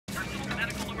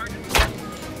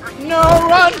No,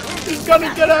 run! He's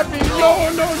gonna get at me! No,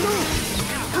 no, no!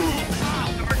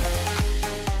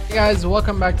 Hey guys,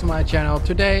 welcome back to my channel.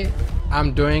 Today,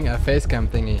 I'm doing a face cam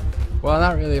thingy. Well,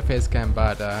 not really a face cam,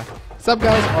 but what's up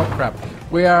guys? Oh crap.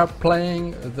 We are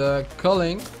playing the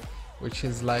Culling, which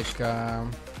is like that...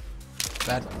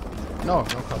 No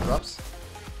call drops.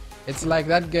 It's like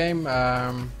that game,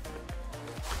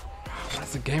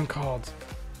 what's the game called?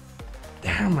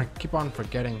 Damn, I keep on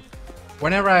forgetting.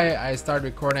 Whenever I start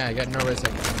recording, I get nervous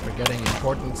and I'm forgetting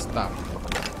important stuff.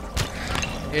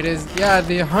 It is, yeah,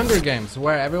 the Hunger Games,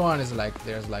 where everyone is like,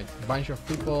 there's like a bunch of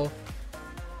people.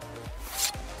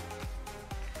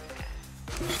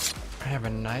 I have a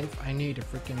knife. I need a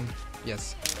freaking,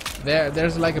 yes.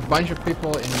 There's like a bunch of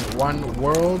people in one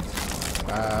world,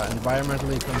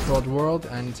 environmentally controlled world,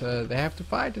 and they have to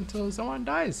fight until someone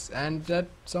dies, and that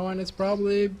someone is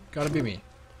probably gotta be me.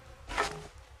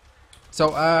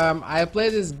 So I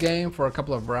played this game for a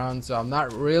couple of rounds, so I'm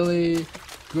not really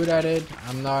good at it.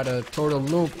 I'm not a total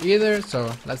noob either,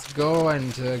 so let's go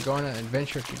and go on an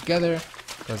adventure together,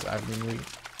 because I've been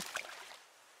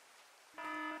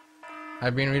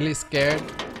really scared.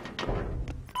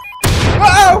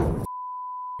 Whoa!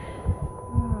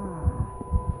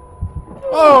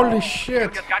 Holy shit!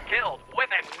 You just got killed with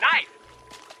a knife.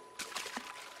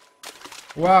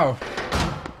 Wow.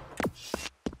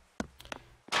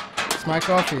 It's my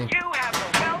coffee. You have the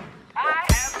wealth, I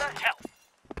have the health.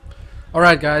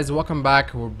 Alright guys, welcome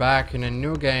back. We're back in a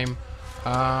new game.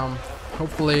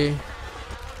 Hopefully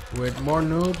with more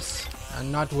noobs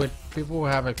and not with people who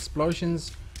have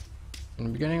explosions in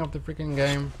the beginning of the freaking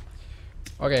game.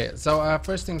 Okay, so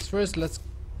first things first, let's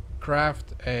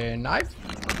craft a knife.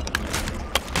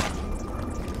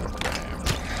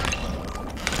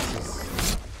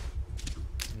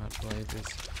 Not play this.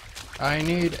 I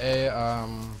need a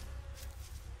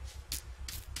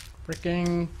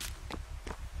freaking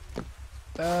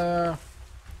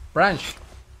branch.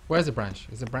 Where's the branch?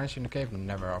 Is the branch in the cave?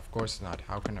 Never, of course not.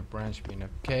 How can a branch be in a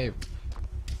cave?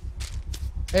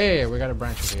 Hey, we got a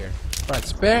branch over here. Right,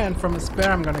 spare, and from a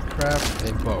spare I'm gonna craft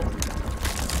a bow.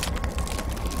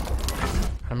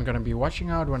 I'm gonna be watching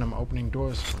out when I'm opening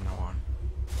doors from now on.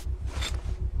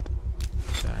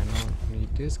 Okay, I don't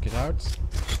need this. Get out.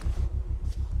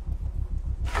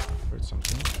 Heard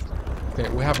something. Okay,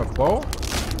 we have a bow.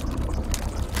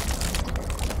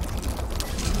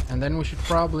 And then we should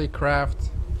probably craft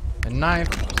a knife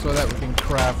so that we can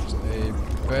craft a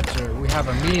better... We have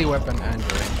a melee weapon and a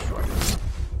ranged weapon.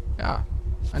 Yeah.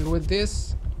 And with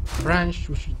this branch,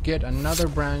 we should get another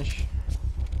branch.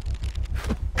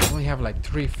 We only have like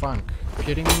 3 funk. Are you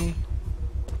kidding me?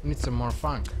 We need some more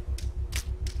funk.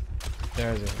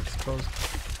 There's an exposed.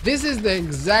 This is the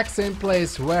exact same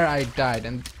place where I died,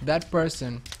 and that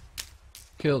person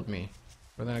killed me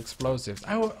with an explosive.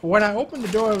 When I opened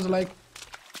the door, I was like,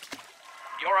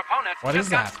 Your opponent what just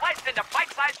is got that? sliced into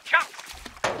bite-sized chunks.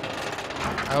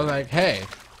 I was like, hey,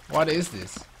 what is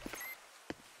this?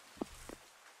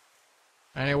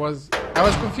 And I was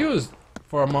confused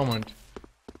for a moment.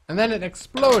 And then it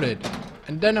exploded.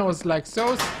 And then I was like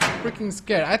so freaking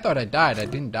scared. I thought I died. I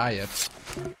didn't die yet.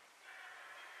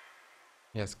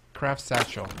 Yes, craft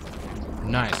satchel.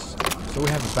 Nice. So we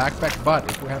have a backpack, but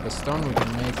if we have a stone, we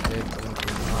can make it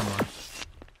into armor.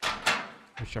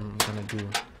 Which I'm gonna do.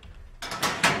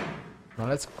 Now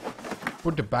let's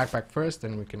put the backpack first,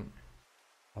 then we can...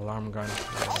 Alarm gun.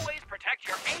 Always protect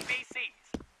your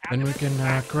ABCs. Then we can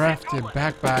craft the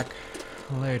backpack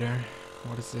later.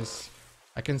 What is this?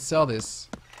 I can sell this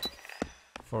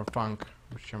for funk,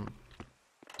 which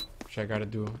I gotta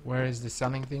do. Where is the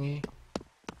selling thingy?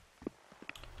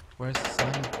 Where's the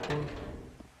selling tool?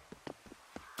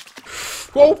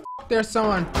 Whoa! There's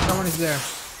someone! Someone is there.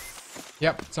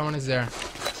 Yep, someone is there.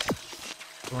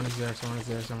 Someone is there, someone is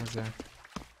there, someone is there.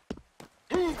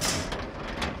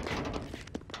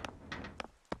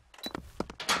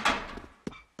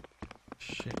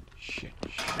 Shit.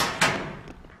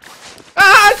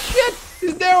 Ah, shit!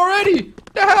 He's there already!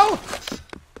 The hell?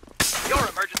 Your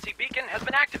emergency beacon has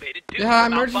been activated due to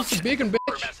emergency malfunction. beacon,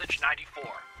 bitch. Message 94.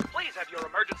 Please have your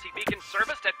emergency beacon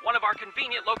serviced at one of our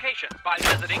convenient locations by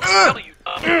visiting Die,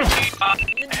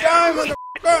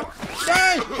 motherfucker!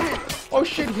 Die! Oh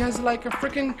shit, he has like a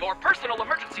freaking... Your personal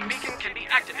emergency beacon can be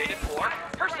activated for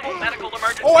personal medical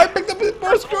emergency. Oh, I picked up his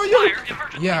purse for you! Fire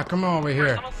emergency. Yeah, come on over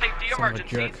here. Personal safety Son of a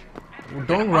emergencies. jerk.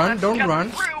 Don't run, don't Just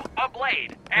run. threw a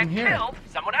blade and here. killed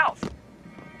someone else. Your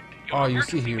Oh, you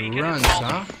see he emergency beacon runs, is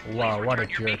huh? faulty. Wow, Please what a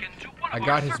return your jerk. beacon to one I of got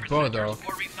our his service bow centers though.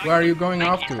 for recycling. Where are you going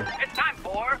Thank off you. to? It's time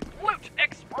for Loot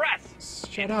Express.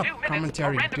 Shut In up, 2 minutes,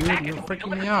 commentary, a random dude. package You're will be freaking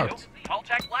me delivered out. to Tall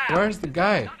Tech Lab. Where's the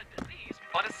guy? Not a disease,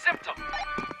 but a symptom.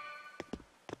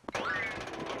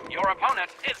 Your opponent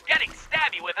is getting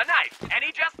stabby with a knife, and he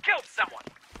just killed someone.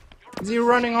 Is he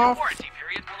running Your off? warranty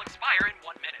period will expire in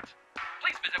 1 minute.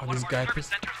 Please visit Oh, one this of guy our service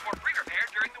pissed- centers for pre-repair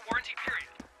during the warranty period.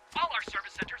 All our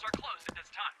service centers are closed at this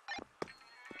time.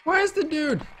 Where's the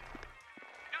dude?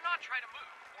 Do not try to move,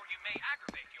 or you may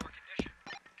aggravate your condition.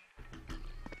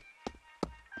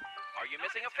 Are you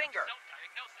missing a finger?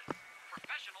 Self-diagnosis.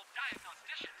 Professional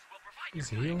diagnosticians will provide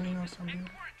He's your healing or diagnosis something? and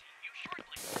quarantine you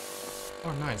shortly.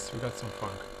 Oh, nice. We got some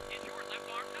funk. Is your left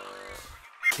arm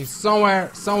numb? He's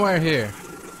somewhere here.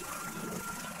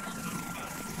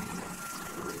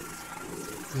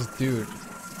 This dude.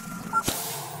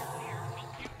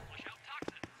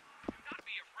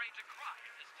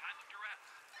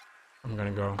 I'm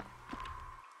gonna go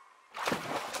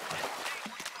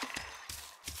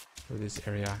through this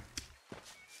area.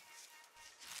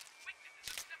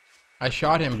 I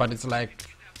shot him, but it's like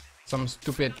some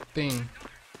stupid thing.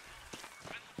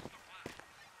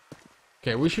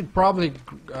 Okay, we should probably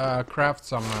craft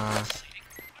some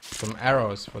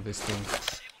arrows for this thing,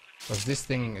 because this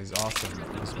thing is awesome.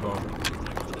 This bow.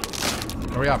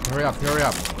 Hurry up! Hurry up! Hurry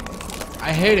up!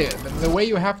 I hate it. The way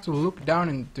you have to look down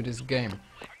into this game,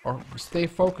 or stay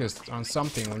focused on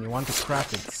something when you want to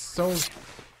craft it. It's so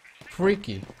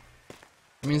freaky.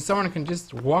 I mean, someone can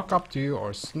just walk up to you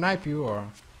or snipe you, or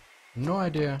no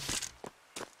idea.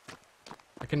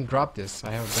 I can drop this.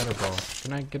 I have a better bow.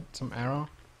 Can I get some arrow?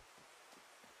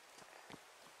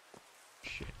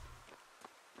 Shit.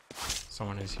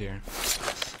 Someone is here.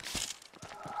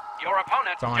 Your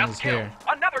opponent Someone just is killed here.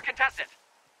 another contestant.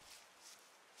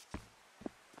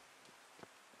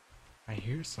 I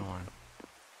hear someone.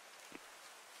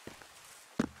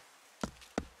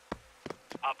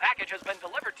 A package has been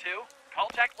delivered to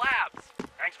Culling Labs.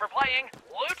 Thanks for playing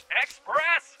Loot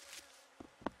Express.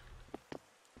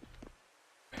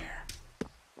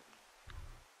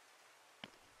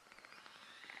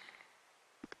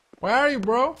 Where are you,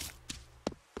 bro?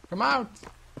 Come out!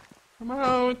 Come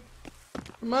out!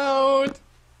 Come out!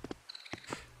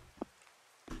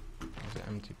 There's an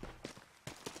empty.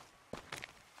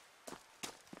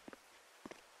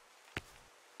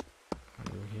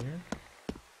 Are you here?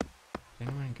 Did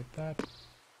anyone get that?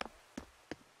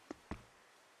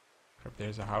 Crap,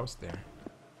 there's a house there.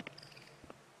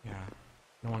 Yeah,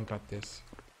 no one got this.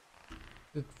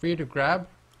 Is it free to grab?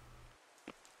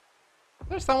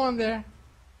 There's someone there.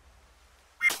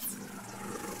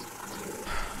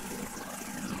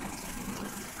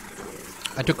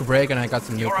 I took a break and I got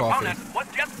some new Your coffee. opponent was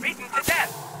just beaten to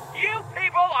death. You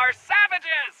people are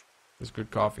savages. It's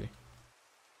good coffee.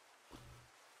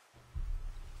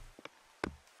 You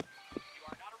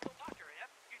are not a real doctor if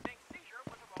you think Caesar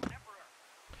was a Roman emperor.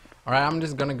 Alright, I'm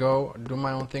just gonna go do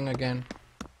my own thing again.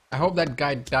 I hope that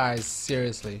guy dies,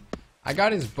 seriously. I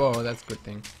got his bow, that's a good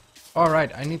thing.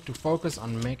 Alright, I need to focus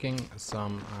on making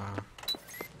some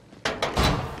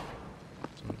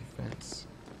defense.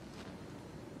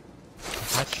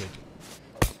 Hatchet.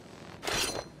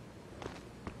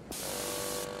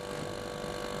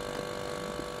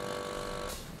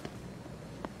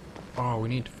 Oh, we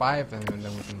need 5 and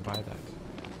then we can buy that.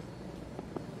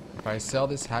 If I sell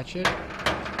this hatchet,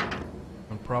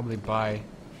 I'll probably buy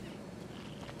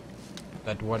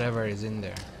that whatever is in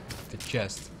there, the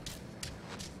chest.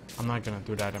 I'm not gonna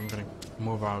do that. I'm gonna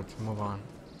move out, move on.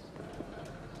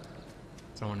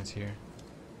 Someone is here.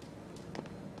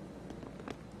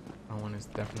 Someone is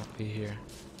definitely here.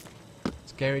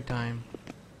 Scary time.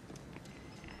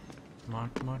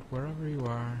 Mark, wherever you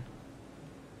are.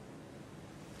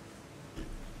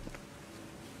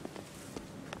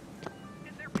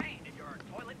 Is there pain in your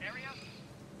toilet area?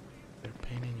 Is there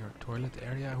pain in your toilet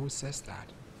area? Who says that?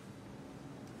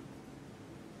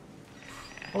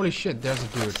 Holy shit, there's a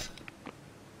dude.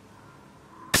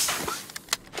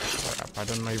 Crap, I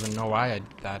don't even know why I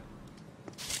did that.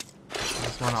 I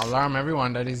just want to alarm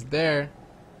everyone that he's there.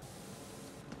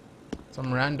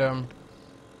 Some random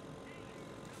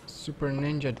super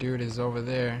ninja dude is over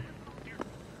there.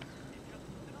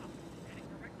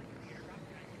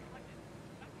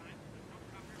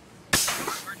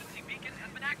 Emergency beacon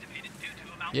has been activated due to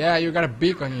a malfunction. Yeah, you got a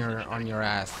beak on your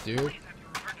ass, dude.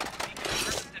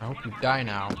 I hope you die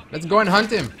now. Let's go and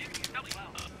hunt him.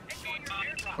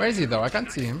 Where is he though? I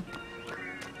can't see him.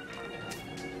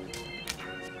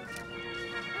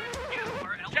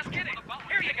 Just kidding.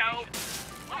 Here you go.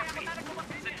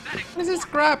 What is this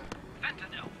crap?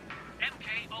 Fentanyl. MK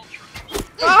Ultra.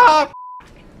 Ah!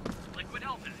 Liquid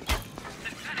Elvis.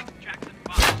 Synthetic Jackson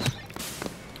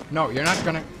 5. No, you're not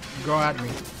gonna go at me.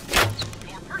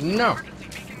 Your personal No. emergency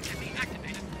beacon can be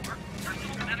activated for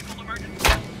personal medical emergency.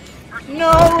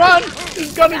 No, run!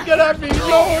 He's gonna get at me.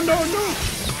 No, no, no.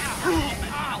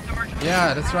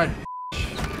 Yeah, that's right.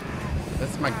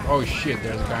 That's my... Oh shit,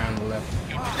 there's a guy on the left.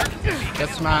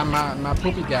 That's my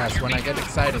poopy gas. When I get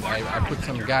excited, I put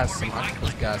some gas, some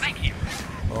octopus gas.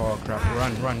 Oh crap,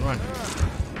 run.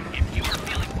 If you are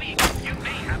feeling weak, you may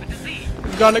have a disease.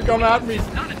 He's gonna come at me.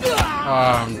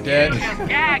 Oh, I'm dead. You're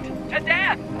gagged to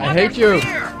death. I hate you.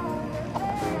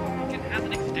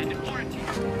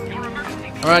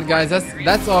 Alright guys,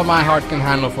 that's all my heart can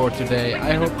handle for today.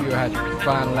 I hope you had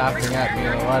fun laughing at me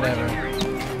or whatever.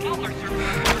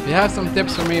 If you have some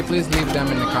tips for me, please leave them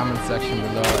in the comment section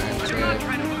below. And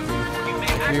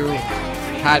if you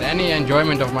had any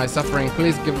enjoyment of my suffering,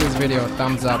 please give this video a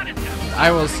thumbs up. I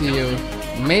will see you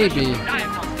maybe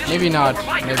not,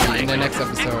 maybe in the next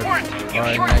episode or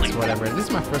in the next whatever. This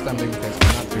is my first time doing this,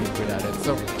 I'm not really good at it.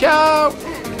 So, ciao!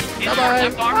 Bye-bye!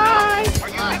 Bye! Are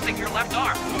you missing your left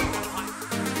arm?